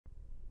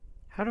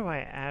How do I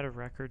add a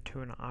record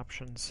to an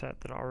option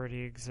set that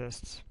already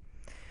exists?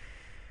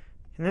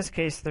 In this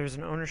case, there's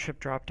an ownership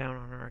drop-down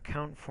on our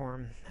account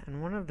form,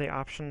 and one of the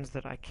options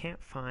that I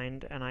can't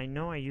find, and I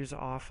know I use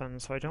often,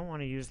 so I don't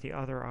want to use the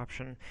other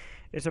option,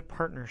 is a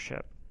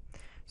partnership.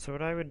 So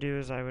what I would do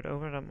is I would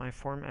open up my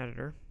form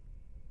editor,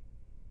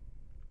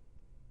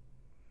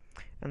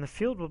 and the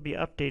field will be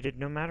updated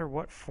no matter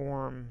what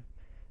form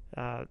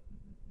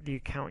the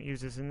account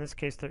uses. In this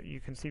case, that you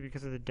can see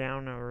because of the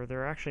down arrow,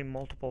 there are actually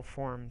multiple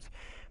forms.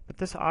 But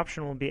this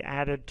option will be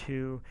added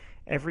to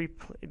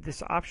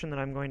this option that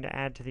I'm going to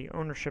add to the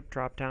ownership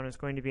dropdown is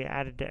going to be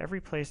added to every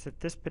place that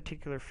this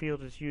particular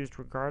field is used,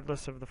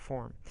 regardless of the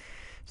form.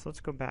 So let's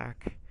go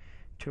back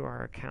to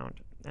our account,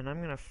 and I'm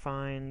going to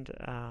find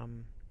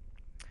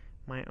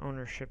my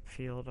ownership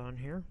field on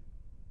here.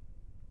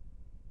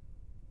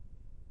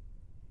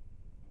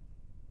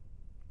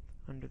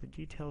 Under the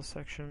details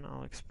section,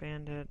 I'll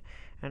expand it,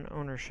 and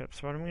ownership.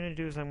 So what I'm going to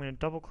do is I'm going to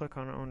double click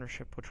on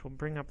ownership, which will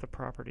bring up the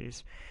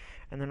properties.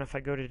 And then if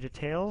I go to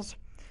details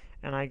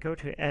and I go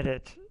to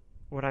edit,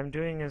 what I'm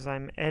doing is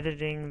I'm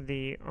editing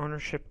the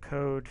ownership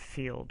code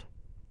field.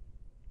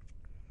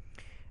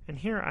 And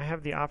here I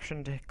have the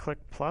option to click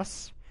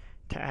plus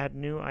to add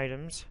new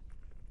items.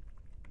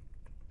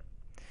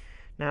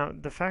 Now,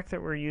 the fact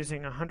that we're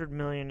using 100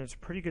 million is a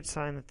pretty good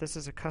sign that this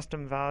is a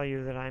custom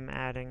value that I'm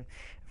adding.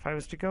 If I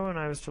was to go and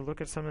I was to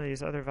look at some of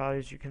these other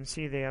values, you can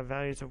see they have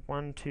values of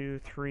 1, 2,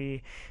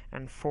 3,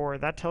 and 4.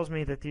 That tells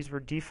me that these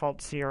were default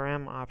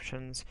CRM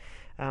options.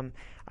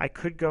 I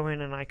could go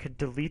in and I could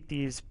delete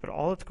these, but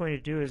all it's going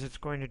to do is it's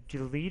going to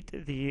delete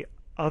the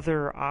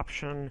other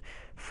option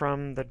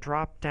from the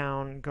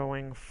drop-down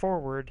going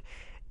forward.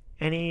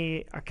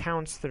 Any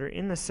accounts that are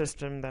in the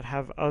system that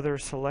have other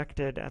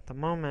selected at the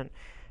moment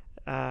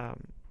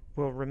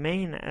will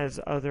remain as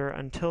other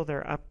until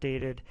they're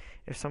updated.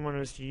 If someone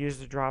was to use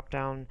the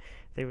drop-down,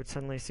 they would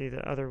suddenly see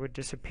that other would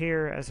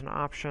disappear as an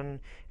option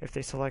if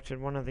they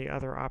selected one of the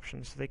other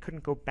options. So they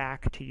couldn't go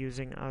back to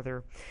using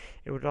other.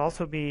 It would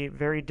also be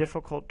very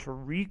difficult to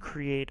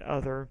recreate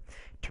other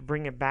to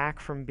bring it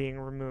back from being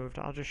removed.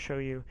 I'll just show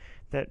you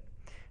that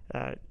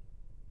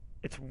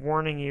it's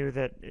warning you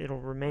that it'll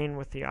remain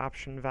with the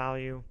option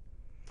value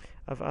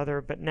of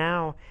other. But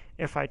now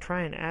if I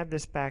try and add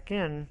this back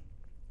in,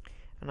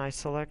 and I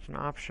select an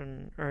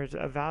option or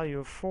a value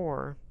of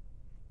 4,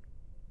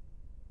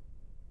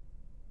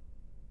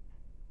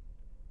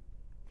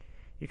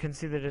 you can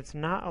see that it's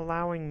not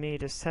allowing me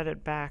to set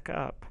it back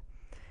up.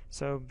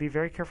 So be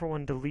very careful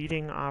when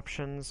deleting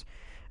options,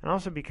 and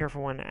also be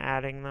careful when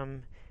adding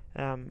them.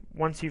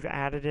 Once you've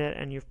added it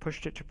and you've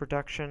pushed it to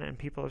production and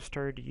people have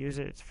started to use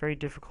it, it's very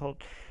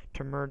difficult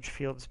to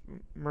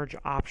merge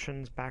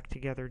options back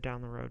together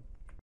down the road.